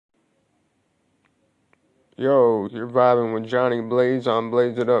Yo, you're vibing with Jonny Blaze on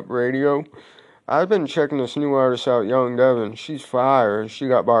Blaze It Up Radio. I've been checking this new artist out, Young Devin. She's fire. She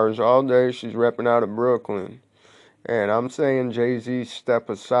got bars all day. She's repping out of Brooklyn. And I'm saying Jay-Z step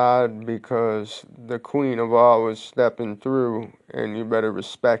aside because the queen of all was stepping through, and you better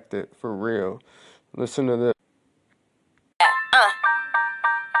respect it for real. Listen to this.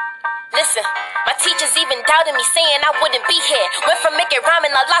 Listen, my teachers even doubted me, saying I wouldn't be here. Went from making rhyming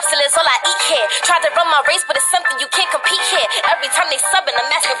like lobster is all I eat here. Tried to run my race, but it's something you can't compete here. Every time they subbing,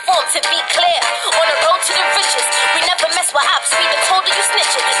 I'm asking for them to be clear. On the road to the riches, we never mess with ops. We done told you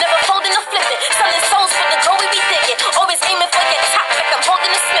snitching, never folding or flipping. Selling souls for the goal we be digging. Always aiming for your top, like I'm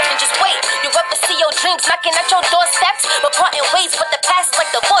holding a Smith. And just wait, you ever see your dreams knocking at your doorsteps? But parting ways, but the past is like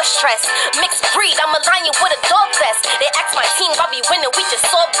divorce stress. Mixed breed, I'm a lion with a dog vest. They ask my team, I'll be winning, we just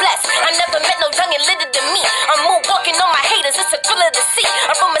so blessed. I never met no youngin' litter than me. I'm moonwalking on my haters, it's a thriller to see.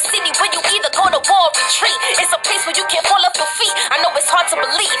 I'm from a city where you either go to war or retreat. It's a place where you can't fall off your feet. I know it's hard to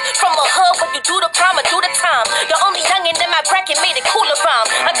believe. From a hood where you do the crime or do the time. The only youngin' in my bracket made it cooler rhyme.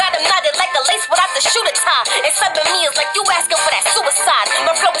 I got him knotted like a lace without the shooter tie. And subbing me is like you asking for that suicide.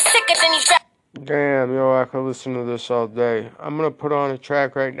 My flow is sicker than these rap. Damn, yo, I could listen to this all day. I'm gonna put on a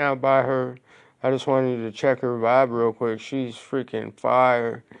track right now by her. I just wanted you to check her vibe real quick. She's freaking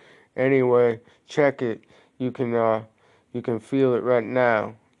fire. Anyway, check it. You can feel it right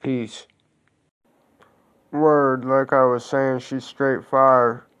now. Peace. Word, like I was saying, she's straight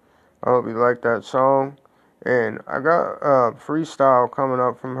fire. I hope you like that song. And I got a freestyle coming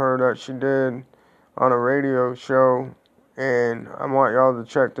up from her that she did on a radio show. And I want y'all to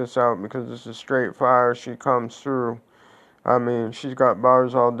check this out because this is straight fire. She comes through. I mean, she's got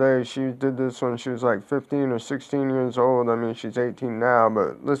bars all day. She did this when she was like 15 or 16 years old. I mean, she's 18 now,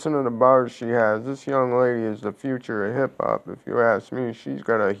 but listen to the bars she has. This young lady is the future of hip-hop, if you ask me. She's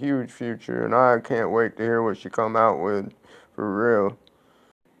got a huge future, and I can't wait to hear what she come out with, for real.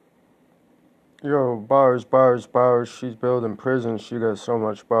 Yo, bars, bars, bars. She's building prisons. She got so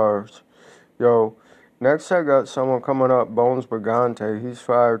much bars. Yo, next I got someone coming up, Bones Brigante. He's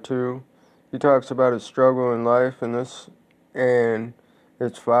fire, too. He talks about his struggle in life, and it's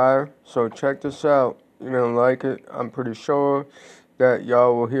fire. So check this out. You're gonna like it. I'm pretty sure that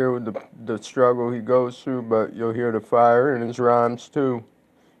y'all will hear the struggle he goes through, but you'll hear the fire in his rhymes too.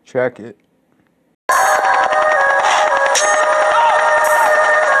 Check it.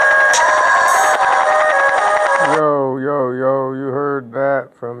 Yo, yo, yo, you heard that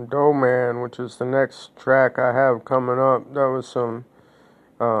from Doe Man, which is the next track I have coming up. That was some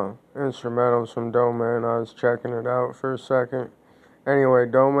instrumentals from Doe Man. I was checking it out for a second. Anyway,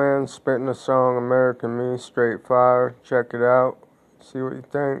 Doe Man spitting the song American Me, straight fire. Check it out. See what you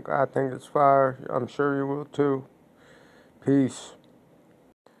think. I think it's fire. I'm sure you will too. Peace.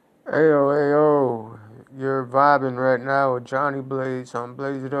 Ayo, ayo. You're vibing right now with Jonny Blaze on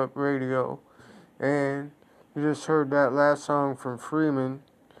Blaze It Up Radio. And you just heard that last song from Freeman.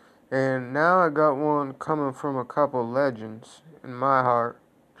 And now I got one coming from a couple legends in my heart.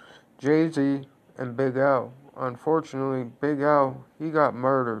 Jay-Z and Big L. Unfortunately, Big L, he got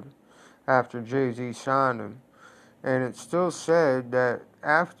murdered after Jay-Z signed him. And it's still said that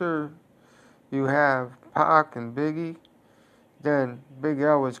after you have Pac and Biggie, then Big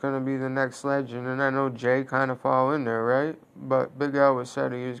L was going to be the next legend. And I know Jay kind of fall in there, right? But Big L was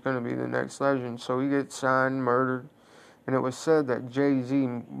said he was going to be the next legend. So he gets signed, murdered. And it was said that Jay-Z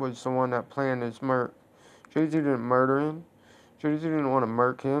was the one that planned his murder. Jay-Z didn't murder him. Jay-Z didn't want to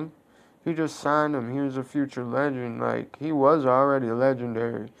murk him. He just signed him. He was a future legend. Like, he was already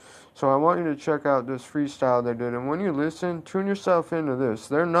legendary. So I want you to check out this freestyle they did. And when you listen, tune yourself into this.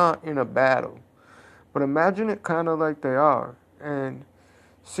 They're not in a battle. But imagine it kind of like they are. And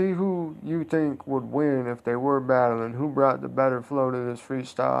see who you think would win if they were battling. Who brought the better flow to this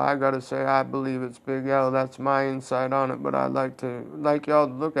freestyle. I gotta say, I believe it's Big L. That's my insight on it. But I'd like y'all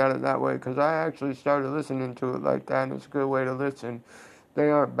to look at it that way. Because I actually started listening to it like that. And it's a good way to listen. They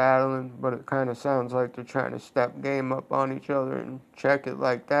aren't battling, but it kind of sounds like they're trying to step game up on each other and check it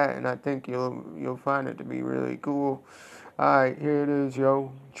like that. And I think you'll find it to be really cool. Alright, here it is,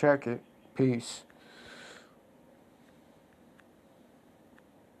 yo. Check it. Peace.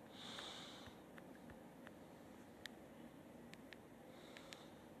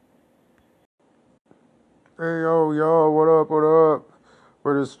 Hey, yo, what up, what up?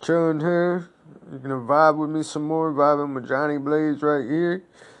 We're just chilling here. You gonna vibe with me some more, vibing with Jonny Blaze right here.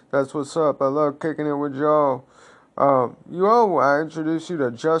 That's what's up. I love kicking it with y'all. I introduced you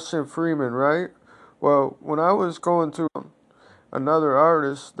to Justin Freeman, right? Well, when I was going to another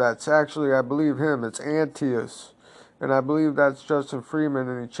artist that's actually, I believe him, it's Antius. And I believe that's Justin Freeman,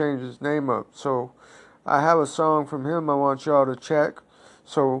 and he changed his name up. So I have a song from him I want y'all to check.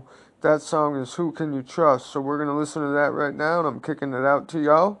 So that song is Who Can You Trust? So we're going to listen to that right now, and I'm kicking it out to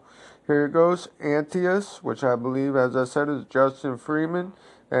y'all. Here it goes, Antius, which I believe, as I said, is Justin Freeman,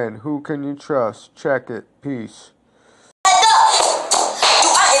 and Who Can You Trust? Check it. Peace. Do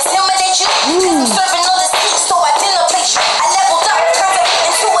I intimidate you? I'm serving on the seat, so I penetrate you. I leveled up, turn it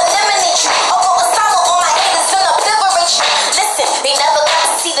into eliminate you. I'll go Osama on my haters and obliterate you. Listen, they never got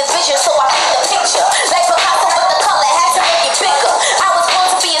to see the vision, so I paint the picture. Like Picasso with the color, had to make it bigger. I was born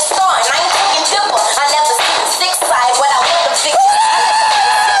to be a star, and I ain't taking dipper. I never see the six side, what I want them figure.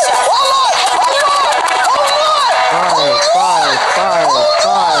 Fire.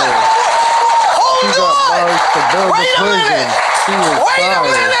 She got bars to build the prison. She is fire.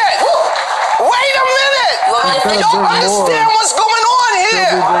 Wait a minute! You don't understand what's going on here!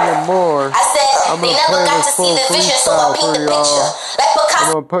 She'll be bringing more. I'm going to play this full freestyle for y'all.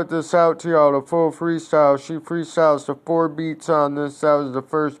 I'm going to put this out to y'all, the full freestyle. She freestyles to 4 beats on this. That was the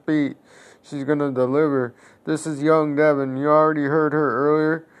first beat she's going to deliver. This is Young Devin. You already heard her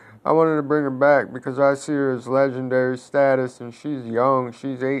earlier. I wanted to bring her back because I see her as legendary status, and she's young.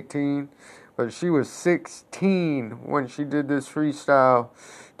 She's 18, but she was 16 when she did this freestyle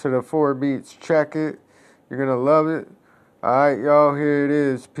to the 4 beats. Check it. You're going to love it. All right, y'all, here it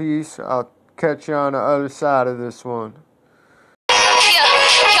is. Peace. I'll catch you on the other side of this one.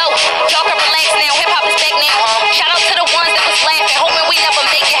 Y'all can relax now. Hip-hop is back now. Shout out to the ones that was laughing, hoping we never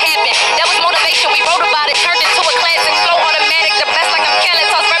make it happen. That was motivation. We wrote about it, turned into a classic. Flow automatic, the best like I'm Kelly.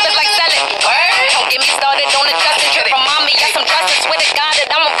 Toss rappers like selling. Don't get me started on the Justin trip from mommy. Yes, I'm dressing. Swear to God that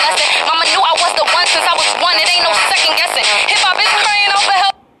I'm a blessing. Mama knew I was the one since I was one. It ain't no second guessing. Hip-hop is crying out for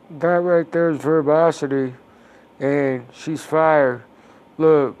help. That right there is Verbosity, and she's fire.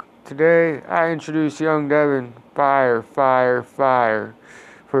 Look, today I introduced Young Devin. Fire.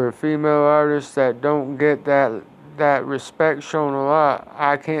 For a female artist that don't get that respect shown a lot,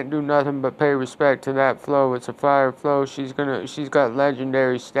 I can't do nothing but pay respect to that flow. It's a fire flow. She's got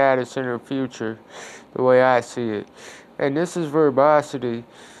legendary status in her future, the way I see it. And this is Verbosity.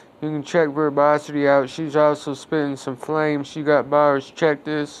 You can check Verbosity out. She's also spitting some flames. She got bars. Check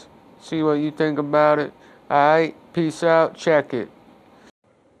this. See what you think about it. Alright, peace out. Check it.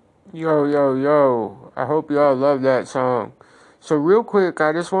 Yo. I hope y'all love that song. So real quick,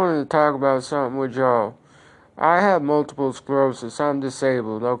 I just wanted to talk about something with y'all. I have multiple sclerosis. I'm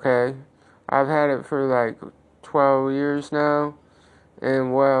disabled, okay? I've had it for like 12 years now.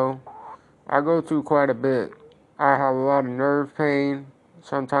 And well, I go through quite a bit. I have a lot of nerve pain.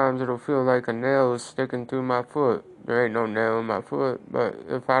 Sometimes it'll feel like a nail is sticking through my foot. There ain't no nail in my foot, but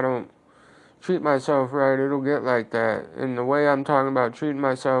if I don't treat myself right, it'll get like that. And the way I'm talking about treating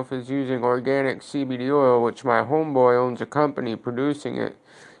myself is using organic CBD oil, which my homeboy owns a company producing it.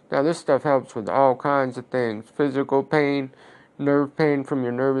 Now this stuff helps with all kinds of things. Physical pain, nerve pain from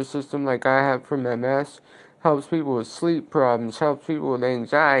your nervous system like I have from MS. Helps people with sleep problems, helps people with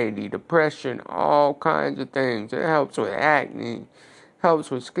anxiety, depression, all kinds of things. It helps with acne, helps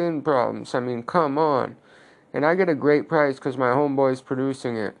with skin problems. I mean, come on. And I get a great price because my homeboy's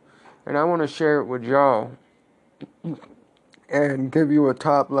producing it. And I want to share it with y'all and give you a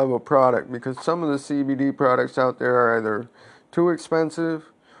top level product, because some of the CBD products out there are either too expensive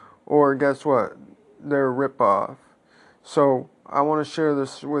or guess what? They're a ripoff. So I want to share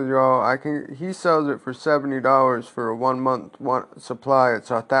this with y'all. He sells it for $70 for a 1 month supply. It's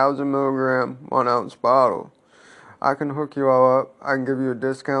 1,000 milligram, 1 ounce bottle. I can hook you all up. I can give you a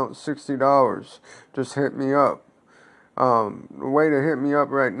discount, $60. Just hit me up. The way to hit me up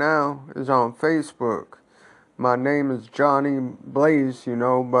right now is on Facebook. My name is Jonny Blaze,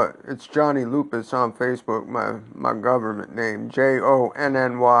 but it's Johnny Lupus on Facebook, my government name, Jonny.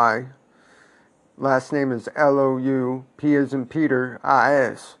 Last name is Lou, P as in Peter,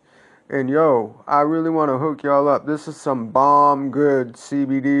 I-S. And I really want to hook y'all up. This is some bomb good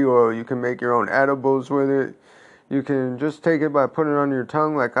CBD oil. You can make your own edibles with it. You can just take it by putting it on your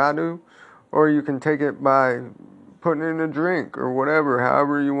tongue like I do, or you can take it by putting it in a drink or whatever,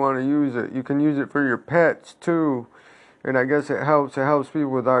 however you want to use it. You can use it for your pets too. And I guess it helps people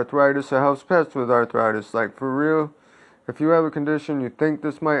with arthritis. It helps pets with arthritis. Like, for real, if you have a condition you think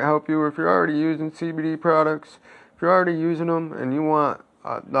this might help you, or if you're already using CBD products, if you're already using them and you want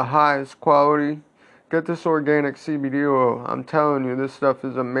the highest quality, get this organic CBD oil. I'm telling you, this stuff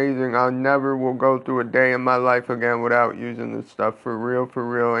is amazing. I never will go through a day in my life again without using this stuff. For real.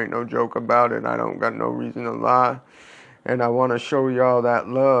 Ain't no joke about it. I don't got no reason to lie. And I want to show y'all that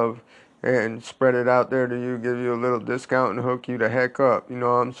love and spread it out there to you, give you a little discount and hook you the heck up. You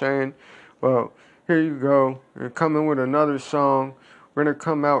know what I'm saying? Well, here you go. You're coming with another song We're going to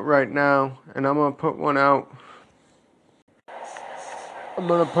come out right now, and I'm going to put one out. I'm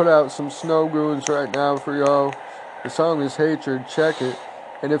going to put out some Snow Goons right now for y'all. The song is Hatred. Check it.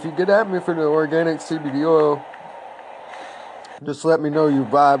 And if you get at me for the organic CBD oil, just let me know you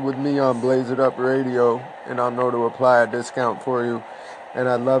vibe with me on Blaze It Up Radio, and I'll know to apply a discount for you. And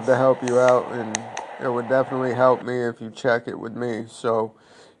I'd love to help you out, and it would definitely help me if you check it with me. So,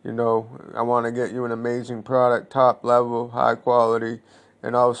 you know, I want to get you an amazing product, top level, high quality,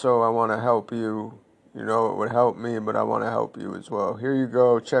 and also I want to help you. You know, it would help me, but I want to help you as well. Here you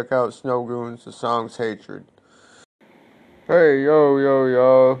go. Check out Snow Goons. The song's Hatred. Hey, yo,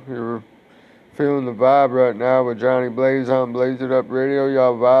 y'all. You're feeling the vibe right now with Jonny Blaze on Blaze It Up Radio.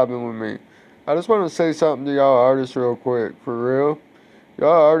 Y'all vibing with me. I just want to say something to y'all artists real quick. For real.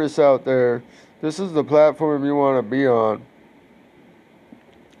 Y'all artists out there, this is the platform you want to be on.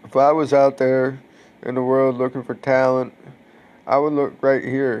 If I was out there in the world looking for talent, I would look right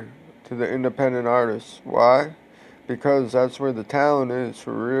here to the independent artists. Why? Because that's where the talent is,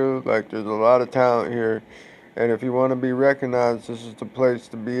 for real. Like, there's a lot of talent here. And if you want to be recognized, this is the place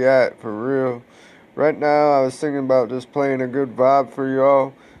to be at, for real. Right now, I was thinking about just playing a good vibe for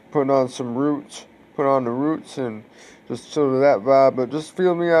y'all, putting on some roots, put on the roots, and just sort of that vibe. But just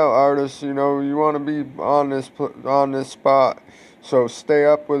feel me out, artists. You know, you want to be on this spot. So stay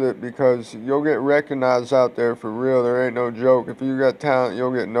up with it, because you'll get recognized out there, for real. There ain't no joke. If you got talent,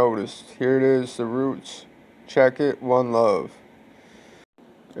 you'll get noticed. Here it is, the roots. Check it. One love.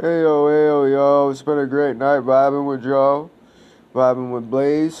 Hey yo, y'all. It's been a great night vibing with y'all. Vibing with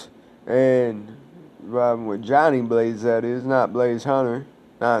Blaze. And vibing with Jonny Blaze, that is. Not Blaze Hunter.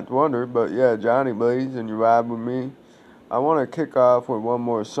 Not Wonder, but yeah, Jonny Blaze. And you vibe with me. I want to kick off with one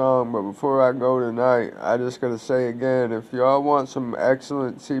more song, but before I go tonight, I just got to say again, if y'all want some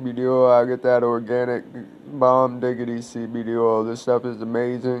excellent CBD oil, I'll get that organic bomb diggity CBD oil. This stuff is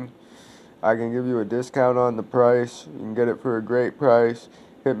amazing. I can give you a discount on the price. You can get it for a great price.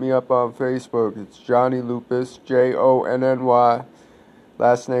 Hit me up on Facebook. It's Jonny Lupus, Jonny.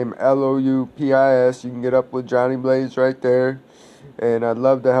 Last name Loupis. You can get up with Jonny Blaze right there. And I'd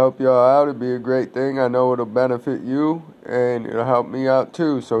love to help y'all out. It'd be a great thing. I know it'll benefit you, and it'll help me out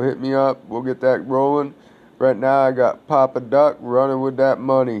too. So hit me up. We'll get that rolling. Right now, I got Papa Duck running with that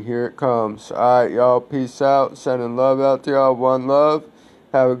money. Here it comes. All right, y'all. Peace out. Sending love out to y'all. One love.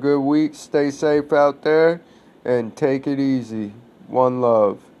 Have a good week. Stay safe out there, and take it easy. One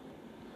love.